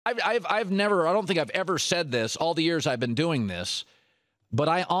I've never, I don't think I've ever said this all the years I've been doing this, but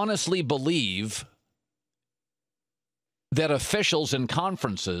I honestly believe that officials in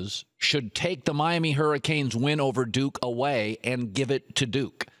conferences should take the Miami Hurricanes win over Duke away and give it to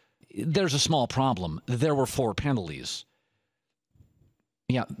Duke. There's a small problem. There were 4 penalties.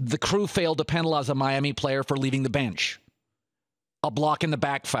 Yeah, the Crew failed to penalize a Miami player for leaving the bench. A block in the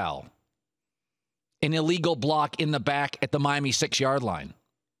back foul. An illegal block in the back at the Miami 6-yard line.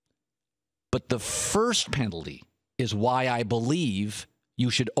 But the first penalty is why I believe you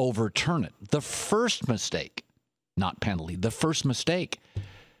should overturn it. The first mistake, not penalty, the first mistake,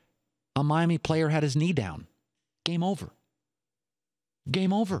 a Miami player had his knee down. Game over.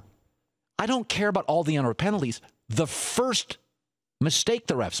 Game over. I don't care about all the other penalties. The first mistake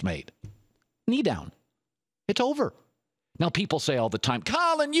the refs made, knee down. It's over. Now, people say all the time,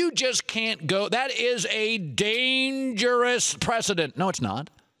 Colin, you just can't go. That is a dangerous precedent. No, it's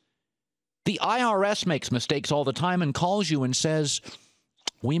not. The IRS makes mistakes all the time and calls you and says,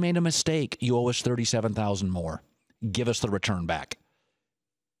 we made a mistake. You owe us $37,000 more. Give us the return back.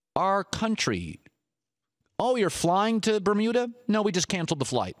 Our country, oh, you're flying to Bermuda? No, we just canceled the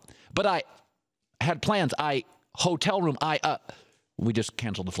flight. But I had plans. Hotel room, we just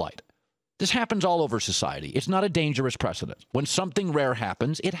canceled the flight. This happens all over society. It's not a dangerous precedent. When something rare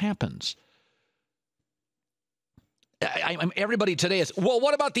happens, it happens. Everybody today is, well,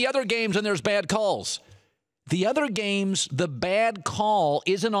 what about the other games and there's bad calls? The other games, the bad call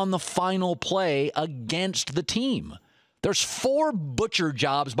isn't on the final play against the team. There's 4 butcher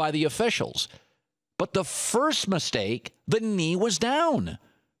jobs by the officials. But the first mistake, the knee was down.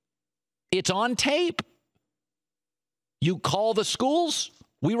 It's on tape. You call the schools,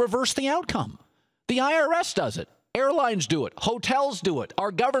 we reverse the outcome. The IRS does it. Airlines do it. Hotels do it.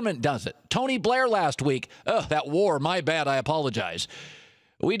 Our government does it. Tony Blair last week. Oh, that war. My bad. I apologize.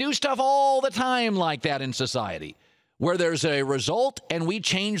 We do stuff all the time like that in society where there's a result and we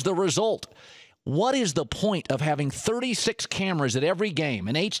change the result. What is the point of having 36 cameras at every game,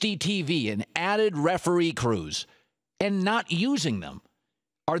 an HD TV, and added referee crews, and not using them?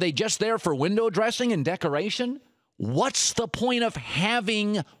 Are they just there for window dressing and decoration? What's the point of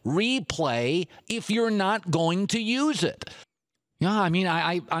having replay if you're not going to use it? Yeah, I mean,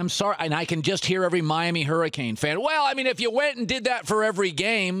 I'm sorry, and I can just hear every Miami Hurricane fan. Well, I mean, if you went and did that for every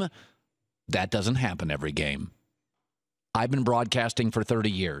game, that doesn't happen every game. I've been broadcasting for 30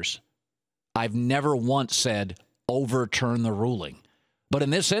 years. I've never once said overturn the ruling. But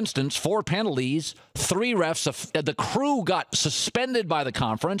in this instance, 4 penalties, 3 refs, the Crew got suspended by the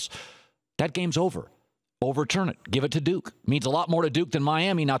conference. That game's over. Overturn it. Give it to Duke. Means a lot more to Duke than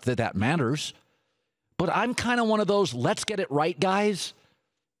Miami. Not that that matters. But I'm kind of one of those, let's get it right, guys.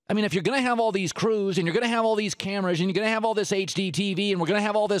 I mean, if you're going to have all these crews and you're going to have all these cameras and you're going to have all this HD TV and we're going to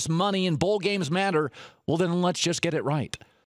have all this money and bowl games matter, well, then let's just get it right.